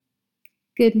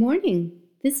Good morning.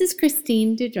 This is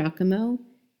Christine DiGiacomo,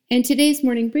 and today's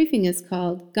morning briefing is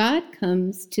called God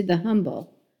Comes to the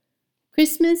Humble,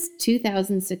 Christmas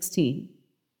 2016.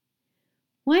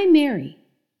 Why Mary?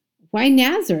 Why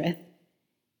Nazareth?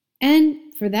 And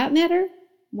for that matter,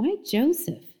 why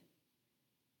Joseph?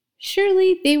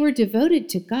 Surely they were devoted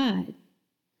to God,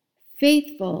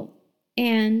 faithful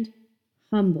and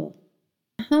humble.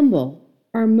 Humble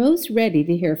are most ready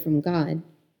to hear from God.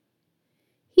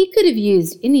 He could have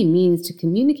used any means to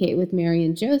communicate with Mary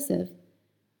and Joseph,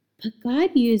 but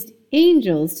God used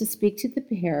angels to speak to the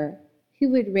pair who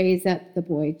would raise up the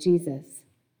boy Jesus.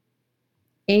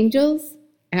 Angels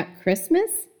at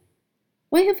Christmas?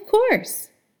 Why, of course.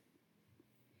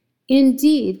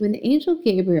 Indeed, when the angel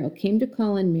Gabriel came to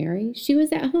call on Mary, she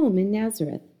was at home in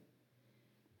Nazareth.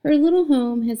 Her little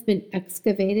home has been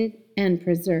excavated and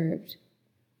preserved,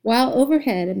 while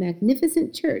overhead a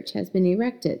magnificent church has been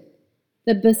erected,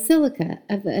 the Basilica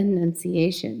of the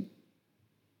Annunciation.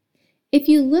 If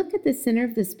you look at the center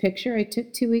of this picture I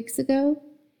took 2 weeks ago,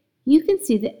 you can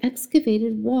see the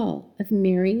excavated wall of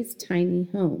Mary's tiny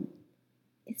home.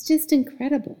 It's just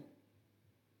incredible.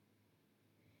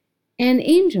 An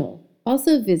angel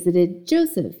also visited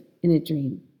Joseph in a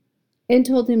dream and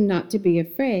told him not to be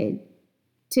afraid,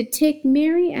 to take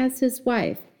Mary as his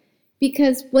wife,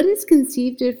 because what is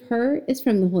conceived of her is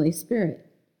from the Holy Spirit.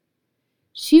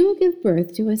 She will give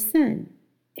birth to a son,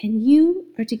 and you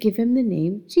are to give him the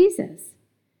name Jesus,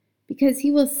 because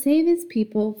he will save his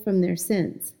people from their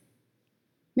sins.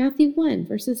 Matthew 1,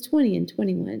 verses 20 and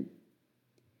 21.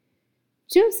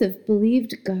 Joseph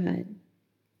believed God,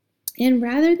 and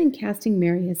rather than casting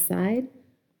Mary aside,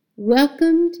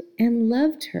 welcomed and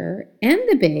loved her and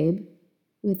the babe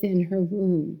within her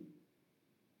womb.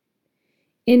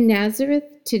 In Nazareth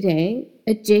today,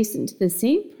 adjacent to the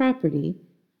same property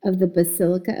of the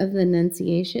Basilica of the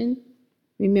Annunciation,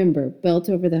 remember, built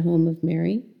over the home of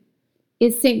Mary,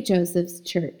 is St. Joseph's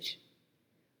Church.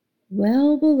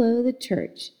 Well below the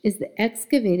church is the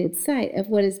excavated site of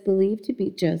what is believed to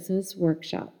be Joseph's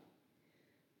workshop,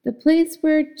 the place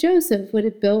where Joseph would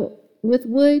have built with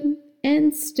wood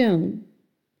and stone,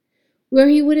 where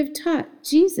he would have taught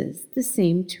Jesus the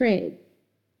same trade.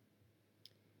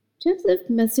 Joseph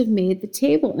must have made the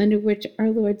table under which our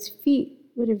Lord's feet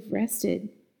would have rested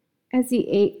as he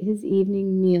ate his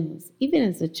evening meals, even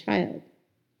as a child.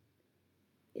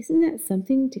 Isn't that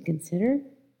something to consider?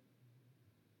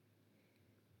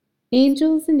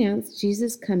 Angels announced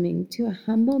Jesus' coming to a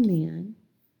humble man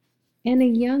and a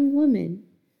young woman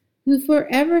who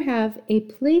forever have a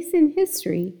place in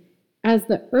history as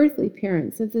the earthly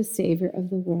parents of the Savior of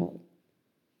the world.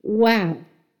 Wow!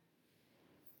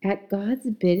 At God's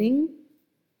bidding,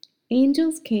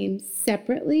 angels came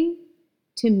separately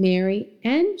to Mary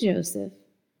and Joseph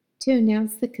to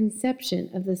announce the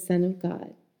conception of the Son of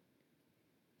God.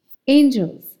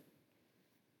 Angels,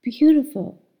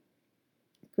 beautiful,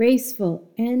 graceful,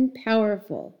 and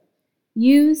powerful,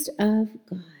 used of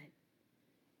God.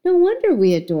 No wonder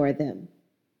we adore them.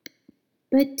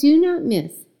 But do not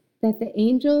miss that the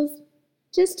angels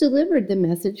just delivered the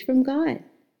message from God.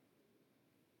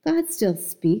 God still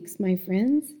speaks, my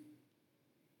friends.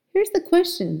 Here's the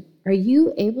question: are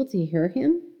you able to hear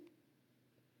him?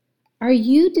 Are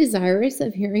you desirous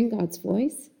of hearing God's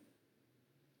voice?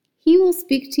 He will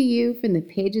speak to you from the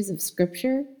pages of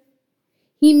Scripture.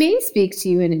 He may speak to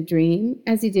you in a dream,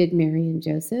 as he did Mary and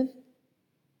Joseph.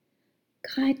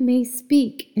 God may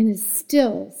speak in a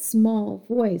still, small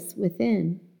voice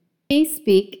within. He may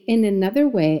speak in another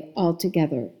way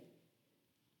altogether.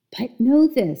 But know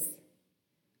this: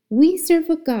 we serve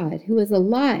a God who is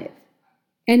alive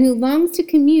and who longs to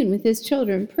commune with his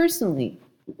children personally.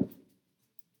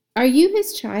 Are you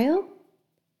his child?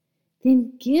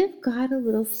 Then give God a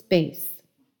little space,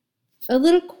 a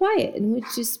little quiet in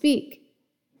which to speak,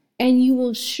 and you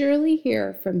will surely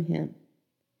hear from him.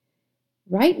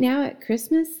 Right now at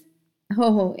Christmas,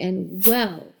 and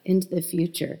well into the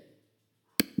future.